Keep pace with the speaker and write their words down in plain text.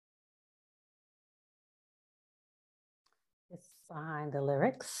Behind the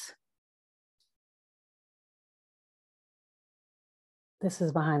lyrics. This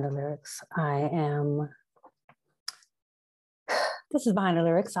is Behind the Lyrics. This is Behind the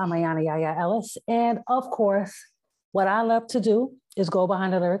Lyrics. I'm Ayana Yaya Ellis. And of course, what I love to do is go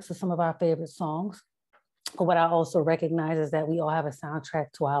behind the lyrics of some of our favorite songs. But what I also recognize is that we all have a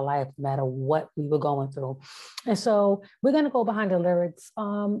soundtrack to our life, no matter what we were going through. And so we're going to go behind the lyrics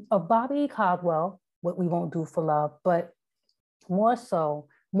of Bobby Caldwell, What We Won't Do for Love. But more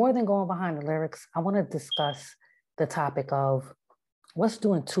than going behind the lyrics, I want to discuss the topic of what's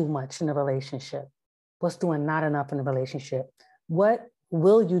doing too much in a relationship, what's doing not enough in a relationship, what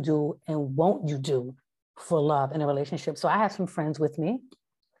will you do and won't you do for love in a relationship. So I have some friends with me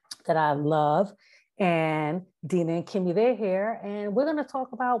that I love, and Dina and Kimmy, they're here, and we're going to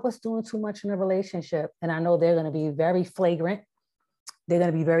talk about what's doing too much in a relationship. And I know they're going to be very flagrant. They're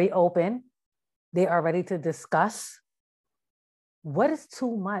going to be very open. They are ready to discuss what is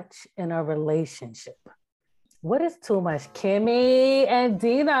too much in a relationship. What is too much? Kimmy and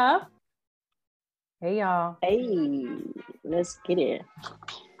Dina. Hey, y'all. Hey, let's get it.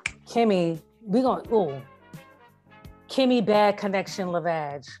 Kimmy, Kimmy bad connection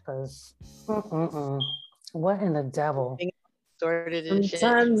lavage, because what in the devil?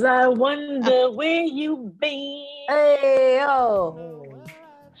 Sometimes I wonder where you been. Hey, yo.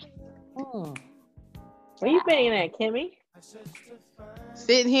 Where you been at, Kimmy?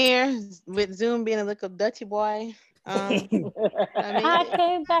 Sitting here with Zoom being a little Dutchy boy. I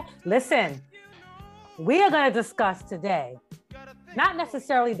came back. Listen, we are going to discuss today, not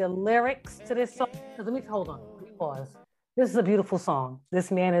necessarily the lyrics to this song. Let me pause. This is a beautiful song.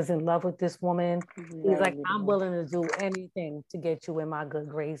 This man is in love with this woman. He's like, I'm willing to do anything to get you in my good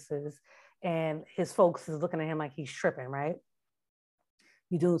graces. And his folks is looking at him like he's tripping, right?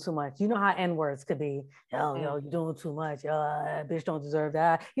 You're doing too much. You know how N-words could be. Yo, you're doing too much. That bitch don't deserve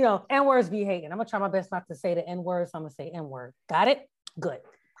that. You know, N-words be hating. I'm going to try my best not to say the N-word, so I'm going to say N-word. Got it? Good.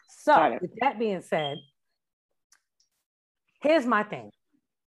 So with that being said, here's my thing.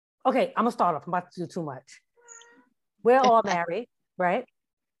 Okay, I'm going to start off. I'm about to do too much. We're all married, right?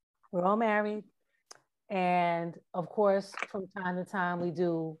 We're all married. And of course, from time to time, we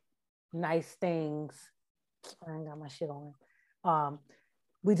do nice things. I ain't got my shit on.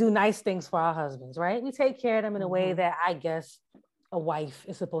 We do nice things for our husbands, right? We take care of them in a way that I guess a wife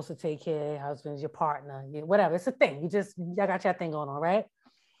is supposed to take care of your husbands, your partner, whatever. It's a thing. Y'all got your thing going on, right?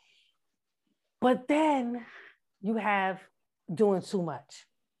 But then you have doing too much.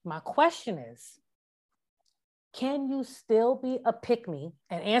 My question is, can you still be a pick-me?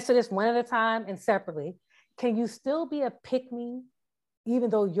 And answer this one at a time and separately. Can you still be a pick-me even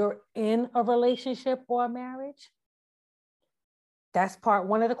though you're in a relationship or a marriage? That's part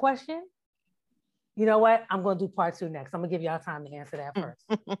one of the question. You know what? I'm going to do part two next. I'm going to give y'all time to answer that first.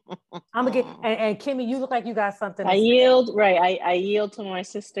 I'm going to and Kimmy, you look like you got something to say. Yield, right. I yield to my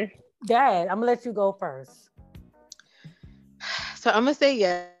sister. Dad, I'm going to let you go first. So I'm going to say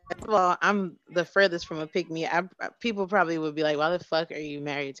yes. Well, I'm the furthest from a pick-me. People probably would be like, why the fuck are you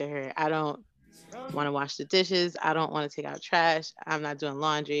married to her? I don't want to wash the dishes. I don't want to take out trash. I'm not doing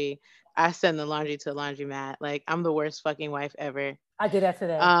laundry. I send the laundry to a laundromat. Like, I'm the worst fucking wife ever. I did that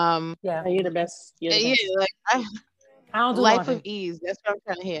today. Yeah, you're the best. You're the best. Like I don't do life laundry. Of ease. That's what I'm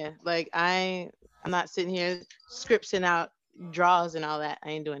trying to hear. Like, I'm not sitting here scripting out draws and all that.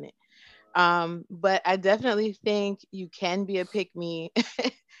 I ain't doing it. But I definitely think you can be a pick-me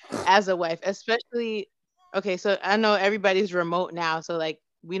as a wife, especially. Okay, so I know everybody's remote now, so like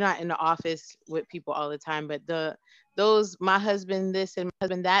we're not in the office with people all the time. But those my husband this and my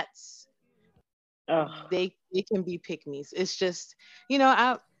husband that's. They can be pick-me's. It's just,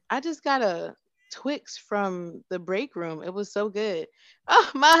 I just got a Twix from the break room. It was so good. Oh,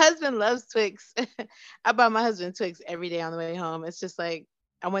 my husband loves Twix. I buy my husband Twix every day on the way home. It's just like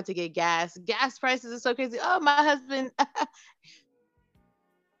I went to get gas. Gas prices are so crazy. Oh, my husband.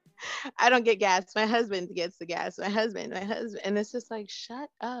 I don't get gas. My husband gets the gas. My husband. And it's just like, shut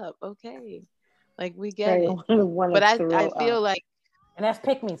up. Okay. Like, we get it. But I feel like, and that's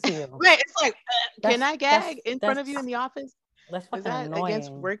pick me to you. Right. It's like, can I gag in front of you in the office? That's fucking Is that annoying.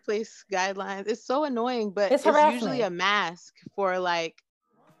 Against workplace guidelines? It's so annoying, but it's usually a mask for like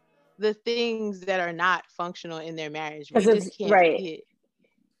the things that are not functional in their marriage. We just can't see it.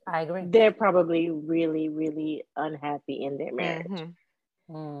 I agree. They're probably really, really unhappy in their marriage.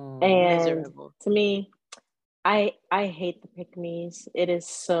 And miserable. To me, I hate the pick-me's. It is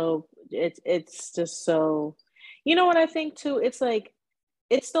so it's just so. You know what I think too? It's like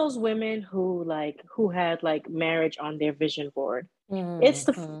it's those women who had like marriage on their vision board. It's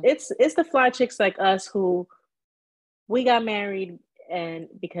the fly chicks like us who we got married and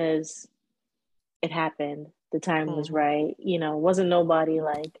because it happened, the time was right. You know, wasn't nobody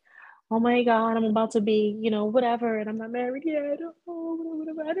like, oh my God, I'm about to be, you know, whatever, and I'm not married yet. Oh,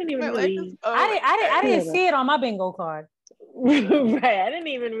 whatever. I didn't even really. I didn't see it on my bingo card. Right. I didn't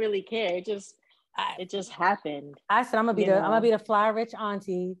even really care. It just happened. I said I'm gonna be the fly rich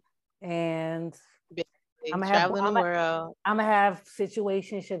auntie, and I'm gonna traveling the world. I'm gonna have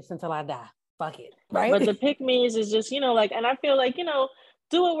situationships until I die. Fuck it, right? But the pick-me's is just, you know, like, and I feel like, you know,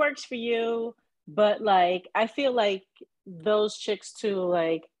 do what works for you. But like, I feel like those chicks too,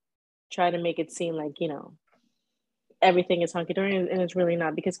 like, try to make it seem like, you know, everything is hunky dory, and it's really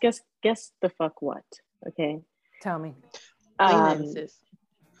not. Because guess the fuck what? Okay, tell me.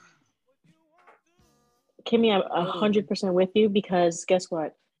 Kimmy, I'm 100% with you, because guess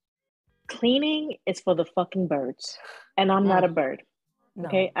what? Cleaning is for the fucking birds, and I'm not a bird.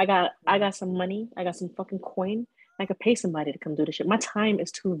 Okay, I got some money, I got some fucking coin. I could pay somebody to come do the shit. My time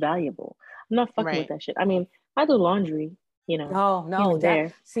is too valuable. I'm not fucking with that shit. I mean, I do laundry, you know. No,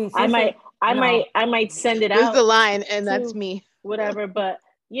 there. I might send it out. There's the line, and that's me. Whatever, but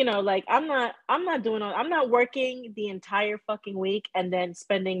you know, like, I'm not working the entire fucking week and then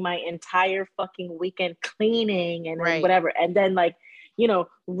spending my entire fucking weekend cleaning and whatever, and then, like, you know,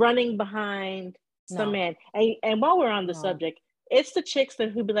 running behind some man. And while we're on the subject, it's the chicks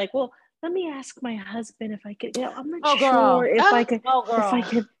who'd be like, well, let me ask my husband if I could. You know, I'm not sure if I could.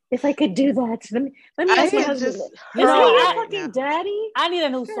 If I could do that. Let me ask my husband. You know, your fucking daddy. I need a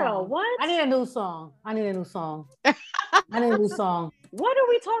new song. What? I need a new song. I need a new song. What are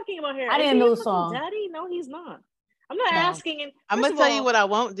we talking about here? I need a new song. Daddy? No, he's not. I'm not asking. And I'm gonna tell you what I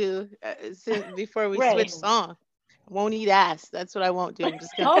won't do before we switch song. I won't eat ass. That's what I won't do. I'm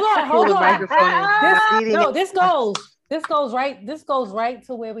just gonna hold on. The microphone. This goes right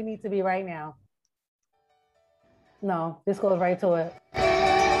to where we need to be right now. No, this goes right to it.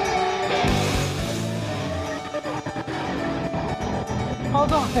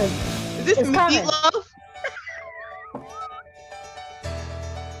 Hold on. Is this Meatloaf?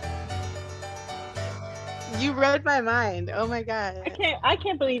 You read my mind. Oh my God. I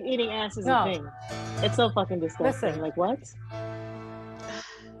can't believe eating ass is a thing. It's so fucking disgusting. Listen. Like, what?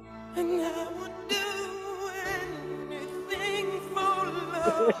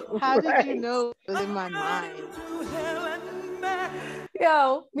 How did you know it was in my mind?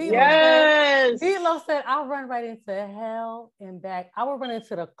 Yo, Meatloaf said, I'll run right into hell and back. I will run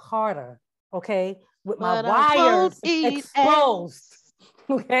into the Carter, okay, with my wires exposed.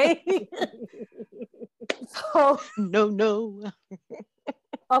 Okay? So no.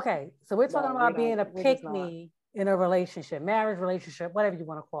 Okay, so we're talking about being a pick-me in a relationship, marriage relationship, whatever you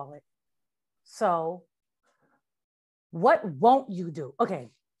want to call it. So what won't you do? Okay,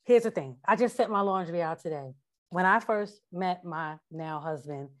 here's the thing. I just sent my laundry out today. When I first met my now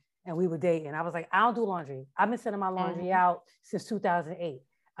husband and we were dating, I was like, I don't do laundry. I've been sending my laundry out since 2008.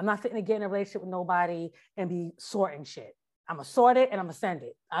 I'm not fitting to get in a relationship with nobody and be sorting shit. I'm gonna sort it and I'm gonna send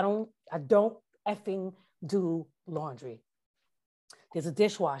it. I don't effing do laundry. There's a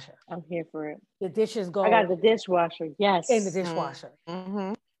dishwasher. I'm here for it. The dishes go. I got the dishwasher. Yes. In the dishwasher.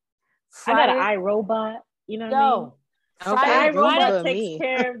 Mm-hmm. I got an iRobot. You know what I mean? Friday iRobot takes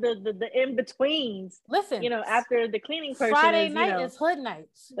care of the in-betweens. Listen, you know, after the cleaning person. Friday night is hood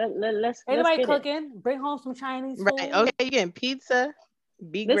nights. Let's anybody cooking? Bring home some Chinese food. Right. Okay, you getting pizza.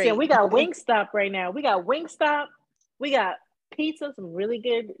 Listen, great. We got Wingstop right now. We got Wingstop. We got pizza, some really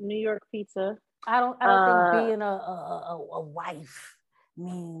good New York pizza. I don't think being a wife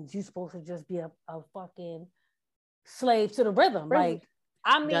means you're supposed to just be a fucking slave to the rhythm. Like,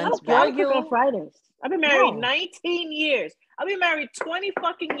 I mean, I cook on Fridays. I've been married 19 years. I've been married 20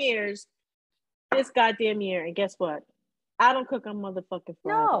 fucking years this goddamn year. And guess what? I don't cook on motherfucking Fridays.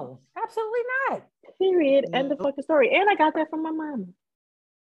 No, absolutely not. Period. End of fucking story. And I got that from my mom.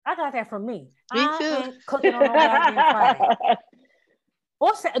 I got that from me. Me too. I ain't cooking on no goddamn Friday.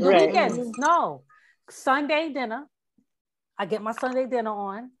 Or the weekends. No. Sunday dinner. I get my Sunday dinner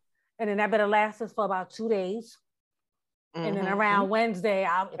on. And then that better last us for about 2 days. Mm-hmm. And then around Wednesday,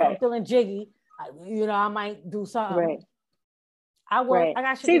 if I'm feeling jiggy, I might do something. Right. I work. Right. I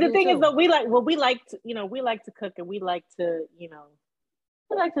got shit. See, the thing is that we like to cook, and we like to, we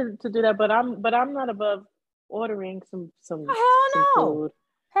like to do that. But I'm not above ordering some food.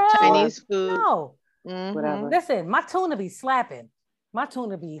 Chinese food. No. Mm-hmm. Whatever. Listen, my tuna be slapping. I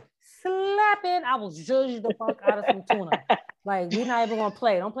will judge the fuck out of some tuna. Like, we're not even gonna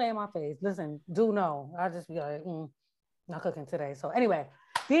play. Don't play in my face. Listen, do know. I'll just be like, not cooking today. So anyway,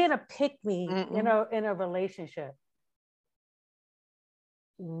 being a pick-me in a relationship.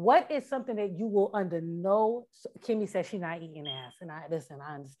 what is something that you will under no? Kimmy says she's not eating ass, and I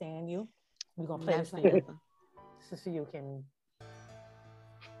understand you. We're gonna play this for you. This is for you, Kimmy.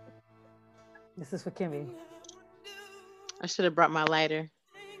 This is for Kimmy. I should have brought my lighter.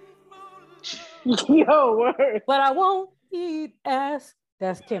 Yo, word. But I won't eat ass.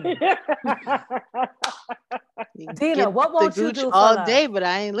 That's Kimmy. Dina, what won't you do for all love? day? But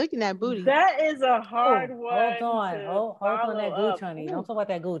I ain't looking at booty. That is a hard one. Hold on that gooch, honey. Don't talk about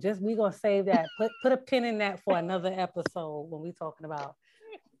that gooch. Just we gonna save that. Put a pin in that for another episode when we talking about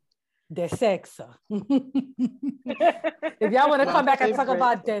the sexa. If y'all want to come back and talk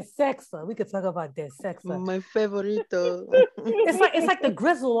about the sexa, we could talk about the sexa. My favorito. It's like the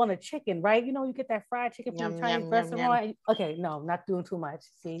grizzle on a chicken, right? You know, you get that fried chicken from the Chinese restaurant. Okay, no, not doing too much.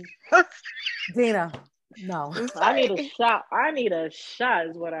 See, Dina, no. I need a shot. I need a shot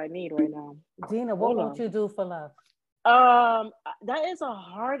is what I need right now. Dina, what won't you do for love? That is a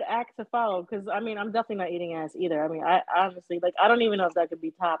hard act to follow because I mean I'm definitely not eating ass either. I mean I honestly like I don't even know if that could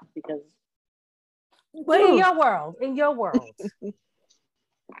be topped because. But in your world, damn,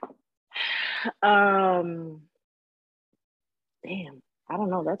 I don't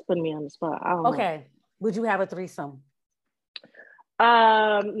know. That's putting me on the spot. I don't know. Okay, would you have a threesome?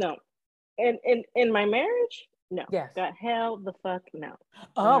 No. In my marriage, no. Yes. God, hell the fuck no.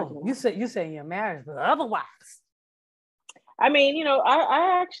 Oh, you say in your marriage, but otherwise. I mean, you know,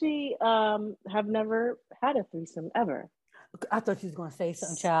 I actually have never had a threesome ever. I thought you was gonna say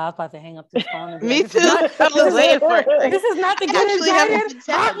something, child. I was about to hang up this phone. And Me too. I was waiting for it. This is not the good excited.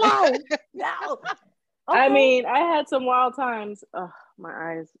 No. Okay. I mean, I had some wild times.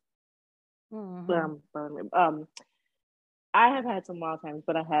 My eyes. Mm-hmm. I have had some wild times,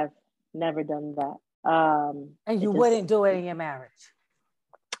 but I have never done that. And you wouldn't do it in your marriage?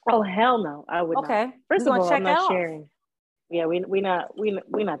 Oh hell no, I would not. Okay. First of all, I'm not sharing. Yeah, we not doing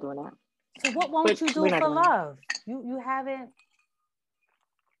that. So what won't you do for love? You haven't.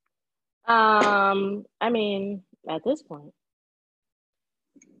 I mean, at this point.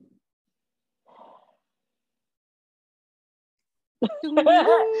 She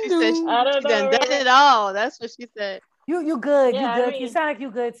said she done it all. That's what she said. You good. Yeah, you good. I mean, you sound like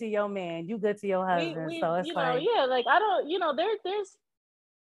you good to your man. You good to your husband. So it's like, yeah, like I don't, there's.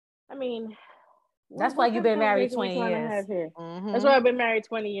 I mean. That's why you've been married 20 years. Mm-hmm. That's why I've been married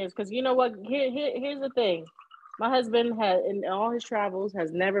 20 years. Because you know what? Here's the thing. My husband in all his travels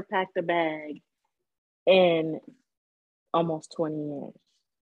has never packed a bag in almost 20 years.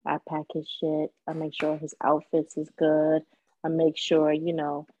 I pack his shit. I make sure his outfits is good. I make sure,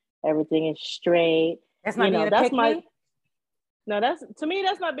 everything is straight. That's not being a pick-me? No, to me,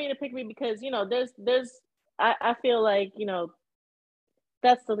 that's not being a pick-me because, I feel like,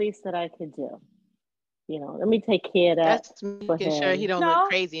 that's the least that I could do. Let me take care of that. That's making sure he don't look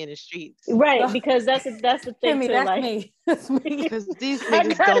crazy in the streets. Right, because that's the thing. Kimmy, too, that's like, me. That's me. Because these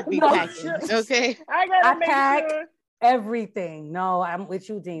niggas don't be packing. Okay. I pack everything. No, I'm with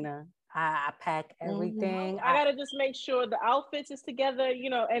you, Dina. I pack everything. I gotta just make sure the outfits is together,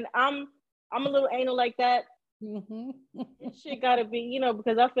 and I'm a little anal like that. Mm-hmm. Shit gotta be,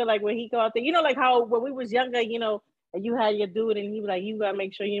 because I feel like when he go out there, like how when we was younger, you had your dude and he was like, you gotta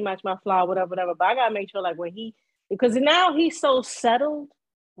make sure you match my flower, whatever. But I gotta make sure like because now he's so settled.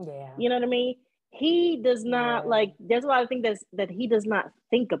 Yeah. You know what I mean? He does not like, there's a lot of things that he does not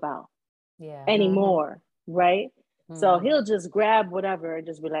think about anymore. Mm-hmm. Right. Mm-hmm. So he'll just grab whatever and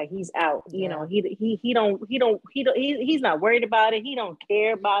just be like, he's out. He's not worried about it. He don't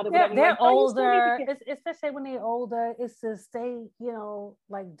care about it. They're older, especially when they're older. It's just they,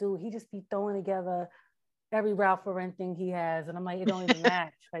 like, dude, he just be throwing together every Ralph Lauren thing he has, and I'm like, it don't even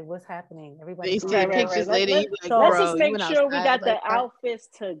match. Like, what's happening? Everybody. Let's just make sure we got the outfits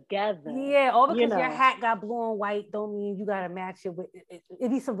together. Yeah, all because your hat got blue and white don't mean you gotta match it with. It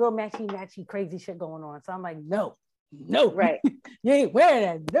be some real matchy crazy shit going on. So I'm like, no, right. You ain't wearing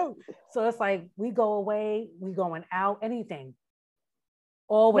that. No. So it's like we go away, we going out, anything.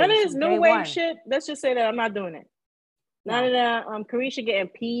 Always. None of this new wave shit. Let's just say that I'm not doing it. None of that. Carisha getting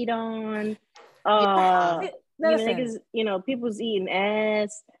peed on. Niggas, people's eating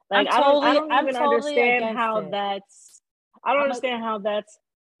ass. Like I don't even understand how that's. I don't understand how that's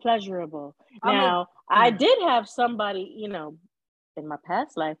pleasurable. Now, I did have somebody, in my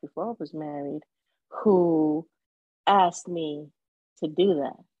past life before I was married, who asked me to do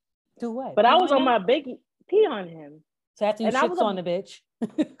that. Do what? But I was on my biggie pee on him. So after you shits on the bitch.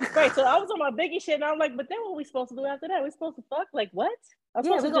 Right. So I was on my biggie shit, and I'm like, but then what are we supposed to do after that? We're supposed to fuck? Like what? I'm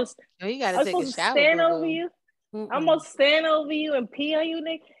supposed to just. You gotta take a shower. Stand over you. I'm gonna stand over you and pee on you,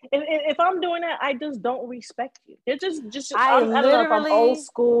 Nick. If I'm doing that, I just don't respect you. It's just I don't know if I'm old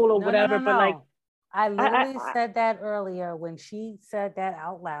school or whatever, but like I literally said that earlier when she said that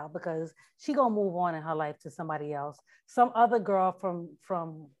out loud, because she gonna move on in her life to somebody else. Some other girl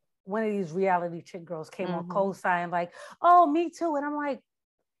from one of these reality chick girls came on co-sign like, oh, me too. And I'm like,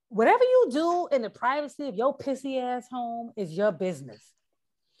 whatever you do in the privacy of your pissy ass home is your business.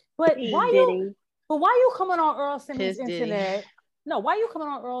 But why you coming on Earl Simmons' internet? No, why you coming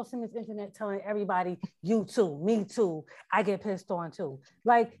on Earl Simmons' internet telling everybody, you too, me too, I get pissed on too?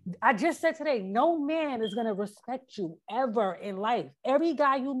 Like I just said today, no man is gonna respect you ever in life. Every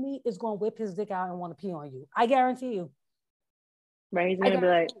guy you meet is gonna whip his dick out and want to pee on you. I guarantee you. Right, he's gonna be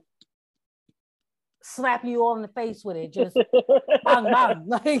like, slap you all in the face with it, just bang bang,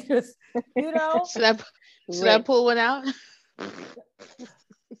 like just, you know. Should I pull one out?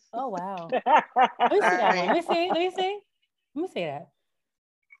 Oh wow. Let me see that one. Let me see that.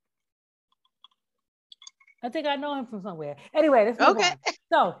 I think I know him from somewhere. Anyway, let's move on.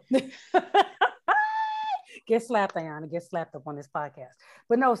 So get slapped, Ayana. Get slapped up on this podcast.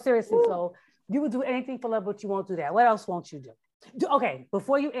 But no, seriously. Ooh. So you would do anything for love, but you won't do that. What else won't you do? Okay,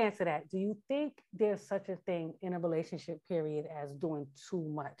 before you answer that, do you think there's such a thing in a relationship period as doing too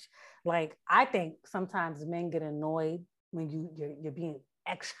much? Like, I think sometimes men get annoyed when you're being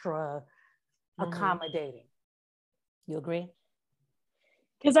extra accommodating. You agree?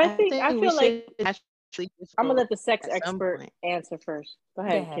 Because I feel like I'm gonna let the sex expert answer first. Go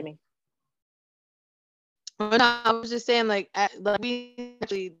ahead, Kimmy. Well, no, I was just saying, like we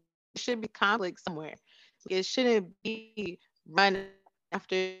actually should be conflict somewhere. It shouldn't be run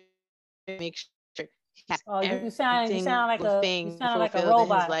after make sure. You sound like a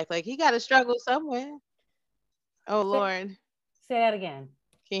robot. In his life. Like he got to struggle somewhere. Oh Lord. Say that again.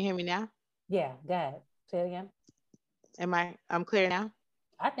 Can you hear me now? Yeah, go ahead. Say it again. I'm clear now?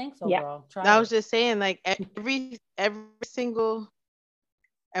 I think so, girl. I was just saying, like every single.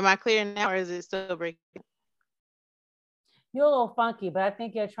 Am I clear now, or is it still breaking? You're a little funky, but I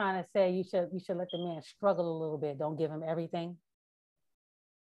think you're trying to say you should let the man struggle a little bit. Don't give him everything.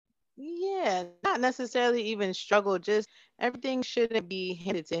 Yeah, not necessarily even struggle. Just everything shouldn't be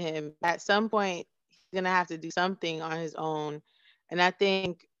handed to him. At some point, he's gonna have to do something on his own, and I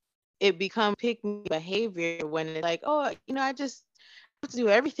think it becomes pick me behavior when it's like, oh, I just have to do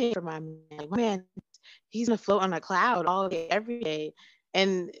everything for my man. Like, my man, he's gonna float on a cloud all day, every day,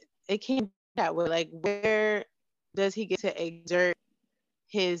 and it can't be that way. Like, where does he get to exert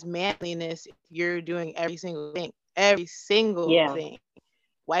his manliness if you're doing every single thing? Every single thing.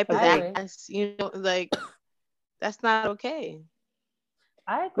 Wipe his ass, like that's not okay.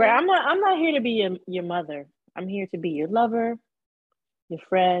 I agree. Right, I'm not here to be your mother. I'm here to be your lover, your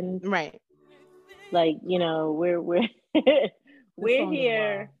friend. Right. Like, we're we're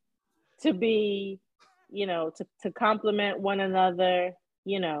here to be, to compliment one another.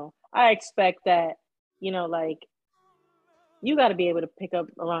 I expect that, like you got to be able to pick up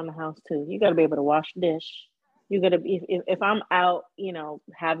around the house too. You got to be able to wash the dish. You got to be, if I'm out,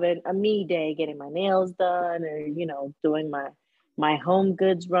 having a me day, getting my nails done, or doing my home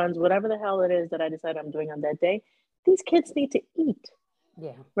goods runs, whatever the hell it is that I decide I'm doing on that day. These kids need to eat.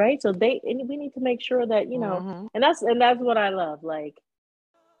 Yeah. Right. So we need to make sure that and that's what I love. Like,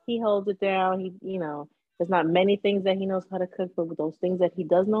 he holds it down. He there's not many things that he knows how to cook, but with those things that he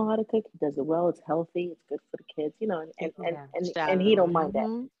does know how to cook, he does it well. It's healthy. It's good for the kids. And he don't mind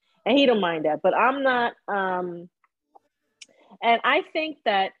that. And he don't mind that. But I'm not. And I think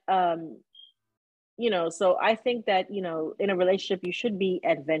that so I think that in a relationship you should be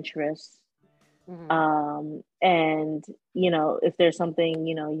adventurous. And if there's something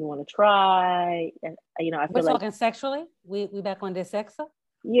you want to try, and I feel we're talking sexually. We back on this sex.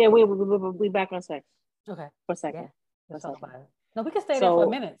 Yeah, we back on sex. Okay. For a second. Yeah. Let's talk about it. No, we can stay there for a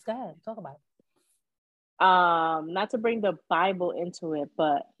minute. Go ahead. Talk about it. Not to bring the Bible into it,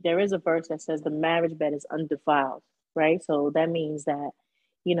 but there is a verse that says the marriage bed is undefiled, right? So that means that,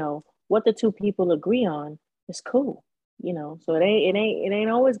 what the two people agree on is cool, So it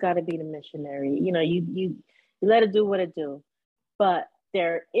ain't always got to be the missionary. You let it do what it do. But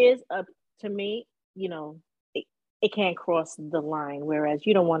there is to me, it can't cross the line, whereas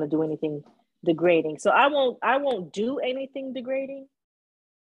you don't want to do anything degrading. So I won't do anything degrading,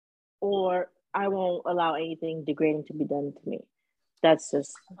 or I won't allow anything degrading to be done to me. That's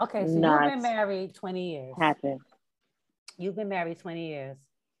just okay. So you've been married 20 years. You've been married 20 years,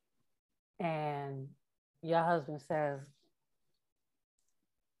 and your husband says,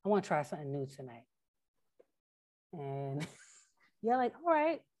 I want to try something new tonight. And you're like, all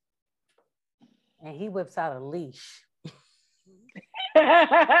right. and he whips out a leash.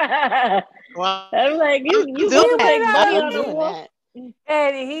 Well, I'm like, you doing like money on the wall.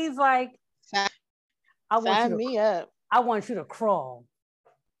 And he's like, sign me up. I want you to crawl.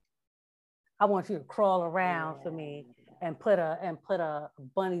 I want you to crawl around for me and put a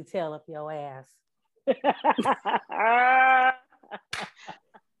bunny tail up your ass. Look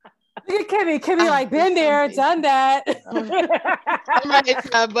at Kimmy. Kimmy like, been there, done that. I'm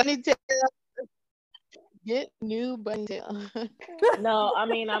like, bunny tail. Get new bunny tail. No, I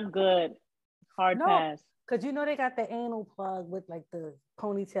mean, I'm good. Hard pass. Because you know they got the anal plug with like the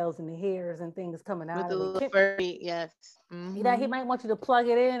ponytails and the hairs and things coming out with of the it. Little furry, yes. Mm-hmm. You know, he might want you to plug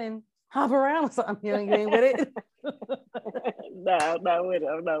it in and hop around or something. You ain't with it. No, I'm not with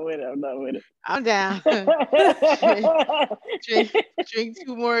it. I'm down. drink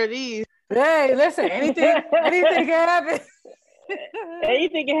 2 more of these. Hey, listen, anything can happen.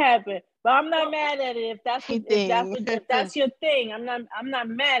 Anything can happen. But I'm not mad at it if that's your thing. I'm not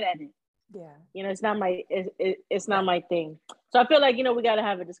mad at it. Yeah. You know, it's not my thing. So I feel like, you know, we gotta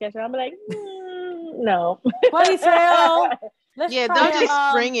have a discussion. I'm like, no. Ponytail. Don't just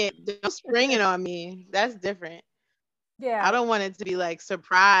spring it. Don't spring it on me. That's different. Yeah. I don't want it to be like,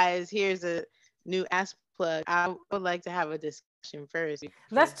 surprise, here's a new ass plug. I would like to have a discussion first.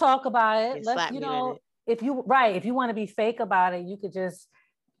 Let's talk about it. Let's, you know, if you want to be fake about it, you could just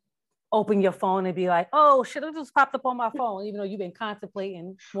open your phone and be like, oh shit, it just popped up on my phone, even though you've been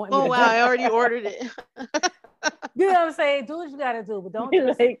contemplating wanting me to do it. I already ordered it. You know what I'm saying? Do what you gotta do, but don't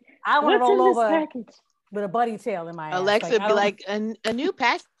just like, I want to roll over with a bunny tail in my ass. Alexa be like, a new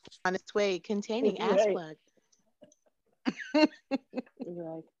package on its way containing ass plug.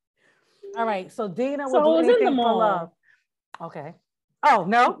 All right, so Dina will do anything for love. Okay. Oh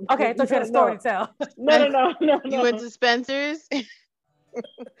no. Okay, I thought you had a story to tell. No. You went to Spencer's.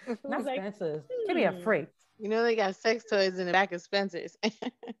 Not Spencer's. Give me a freak. You know they got sex toys in the back of Spencer's.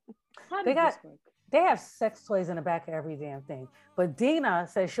 They have sex toys in the back of every damn thing. But Dina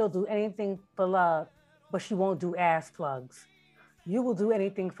says she'll do anything for love, but she won't do ass plugs. You will do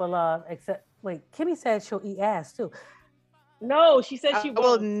anything for love except Kimmy said she'll eat ass too. No, she said she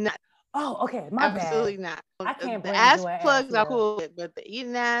will not. Oh, okay. My bad. Absolutely not. I can't the ass plugs are cool, but the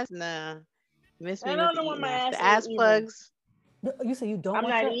eating ass, nah. Miss me. I don't want my ass. The ass plugs. You say you don't. I'm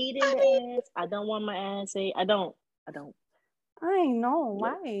not eating the ass. I don't want my ass ate. I don't. I ain't know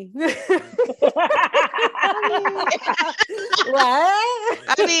why. What?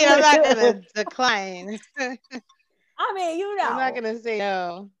 I mean, I'm not gonna decline. I mean, you know, I'm not gonna say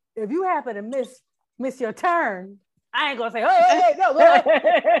no. If you happen to miss your turn, I ain't gonna say, hey, no.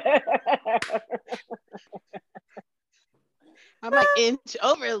 I might inch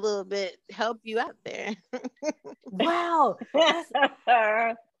over a little bit, help you out there. Wow.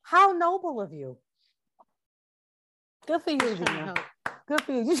 How noble of you. Good for you, Gina. Good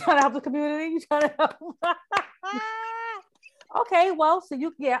for you. You trying to help the community? You trying to help? Okay, well, so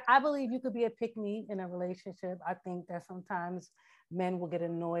I believe you could be a pick-me in a relationship. I think that sometimes men will get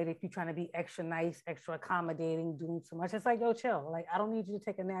annoyed if you're trying to be extra nice, extra accommodating, doing too much. It's like, yo, chill. Like, I don't need you to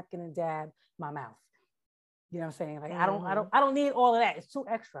take a napkin and dab my mouth. You know what I'm saying? Like, I don't need all of that. It's too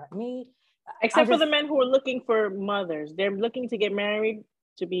extra. Except for the men who are looking for mothers. They're looking to get married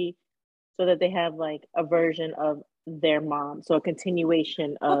so that they have like a version of their mom. So a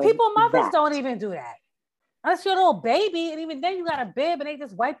continuation of mothers don't even do that. Unless you're a little baby, and even then you got a bib and they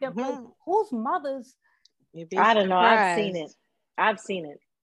just wipe their like, whose mothers? I don't know. I've seen it.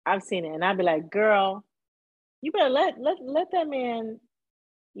 And I'd be like, girl, you better let that man.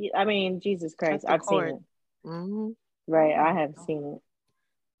 I mean, Jesus Christ, I've seen it. Mm-hmm. Right, I have seen it.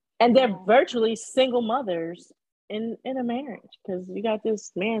 And they're virtually single mothers in a marriage because you got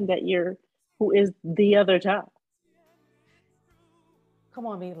this man who is the other child. Come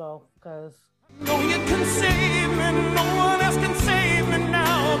on, Meatloaf, because no, you can save me. No one else can save me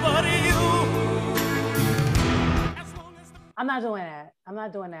now but you. I'm not doing that.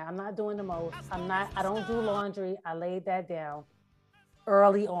 I'm not doing the most. I don't do laundry. I laid that down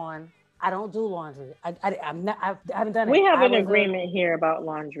early on. I don't do laundry. I haven't done it. We have an agreement here about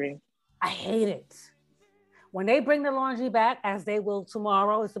laundry. I hate it. When they bring the laundry back, as they will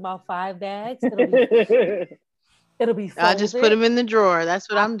tomorrow, it's about 5 bags. It'll be folded. I'll just put them in the drawer. That's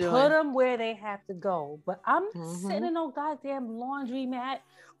what I'm doing. Put them where they have to go. But I'm sitting in no goddamn laundry mat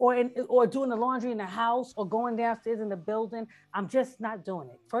or doing the laundry in the house or going downstairs in the building. I'm just not doing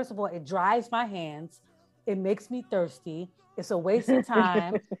it. First of all, it dries my hands. It makes me thirsty. It's a waste of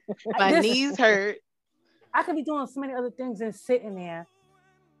time. My knees hurt. I could be doing so many other things than sitting there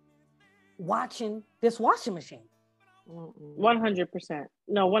watching this washing machine. 100%.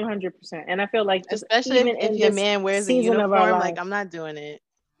 No, 100%. And I feel like just especially even if your man wears a uniform, like I'm not doing it.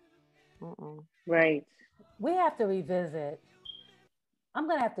 Right. We have to revisit. I'm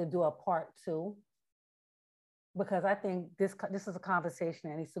gonna have to do a part 2 because I think this is a conversation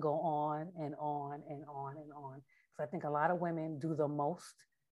that needs to go on and on and on and on. So I think a lot of women do the most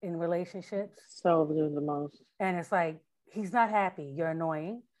in relationships. So do the most. And it's like, he's not happy. You're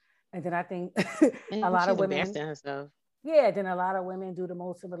annoying. And then I think a lot of women. Herself. Yeah, then a lot of women do the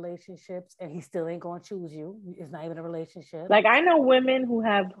most in relationships, and he still ain't gonna choose you. It's not even a relationship. Like I know women who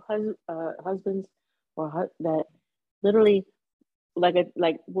have husbands that literally like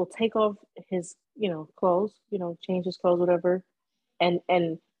will take off his clothes, change his clothes, whatever, and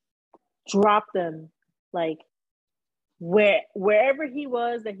drop them like wherever he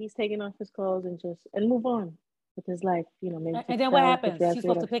was that he's taking off his clothes and move on with his life. Maybe and then what happens? She's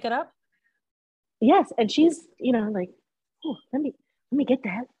supposed to pick it up. Yes, and she's like, oh, let me get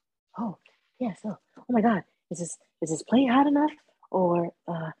that. Oh, yes. Oh my God, is this plate hot enough? Or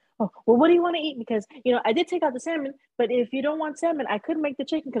well, what do you want to eat? Because I did take out the salmon, but if you don't want salmon, I could make the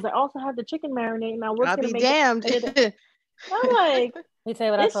chicken because I also have the chicken marinade, and I was gonna make damned. I'm like, let me tell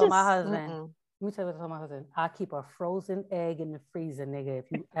you what I told my husband. Let me tell you what I told my husband. I keep a frozen egg in the freezer, nigga. If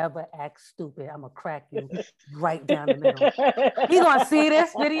you ever act stupid, I'm gonna crack you right down the middle. He's gonna see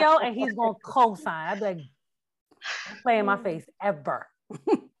this video and he's gonna co-sign. I'd be like, don't play in my face ever.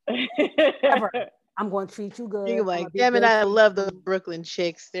 Ever. I'm gonna treat you good. You're like, damn it, I love those Brooklyn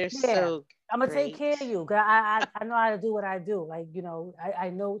chicks. They're so I'm gonna take care of you. I know how to do what I do. Like, I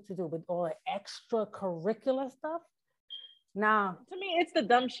know what to do, but all the extracurricular stuff. Nah. To me, it's the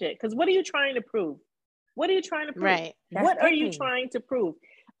dumb shit. Because what are you trying to prove? What are you trying to prove? Right. What are you trying to prove?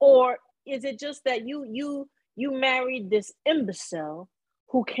 Or is it just that you married this imbecile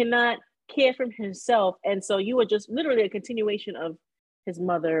who cannot care for himself, and so you are just literally a continuation of his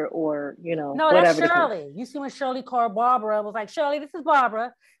mother, or no, that's Shirley. You see when Shirley called Barbara, was like, Shirley, this is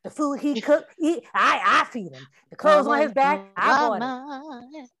Barbara. The food he cooked, I feed him. The clothes on his back, I bought it.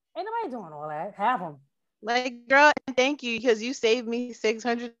 Ain't nobody doing all that. Have them. Like, girl, thank you because you saved me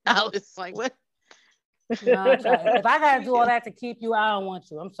 $600. Like, what? No, if I gotta do all that to keep you, I don't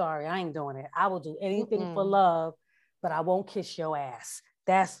want you. I'm sorry, I ain't doing it. I will do anything for love, but I won't kiss your ass.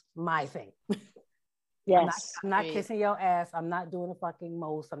 That's my thing. Yes, I'm not kissing your ass. I'm not doing the fucking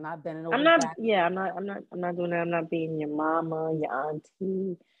most. I'm not bending over. I'm not doing that. I'm not being your mama, your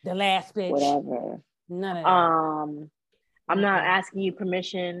auntie, the last bitch, whatever. None of that. I'm not asking you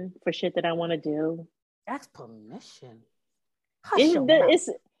permission for shit that I want to do. Ask permission. It's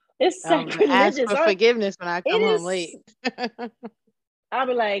sacrilegious. Ask for forgiveness when I come home late. I'll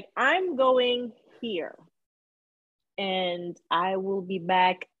be like, I'm going here, and I will be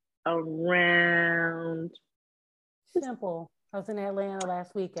back around. Simple. I was in Atlanta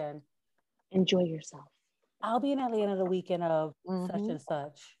last weekend. Enjoy yourself. I'll be in Atlanta the weekend of such and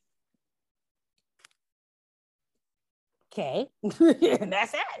such. Okay. And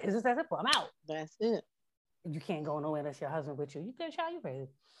that's it. It's just that simple. I'm out. That's it. You can't go nowhere unless your husband with you. You can shout, you crazy.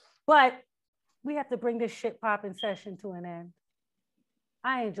 But we have to bring this shit popping session to an end.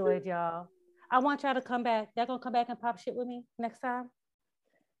 I enjoyed y'all. I want y'all to come back. Y'all gonna come back and pop shit with me next time?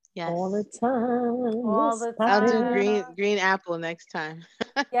 Yes. All the time. All the time. I'll do green apple next time.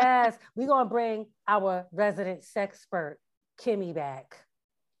 Yes. We're gonna bring our resident sexpert, Kimmy, back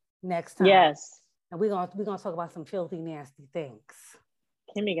next time. Yes. And we're gonna talk about some filthy, nasty things.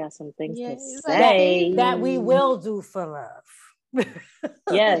 Kimmy got some things to say that we will do for love.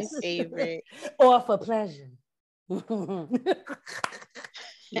 Yes. Favorite. Or for pleasure.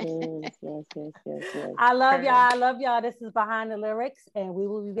 Yes. I love y'all. This is Behind the Lyrics, and we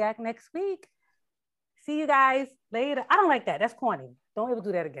will be back next week. See you guys later. I don't like that. That's corny. Don't ever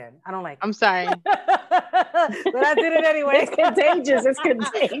do that again. I don't like it. I'm sorry. But I did it anyway. It's contagious. It's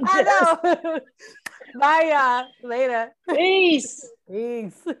contagious. I know. Bye, y'all. Later. Peace.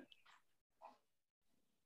 Peace.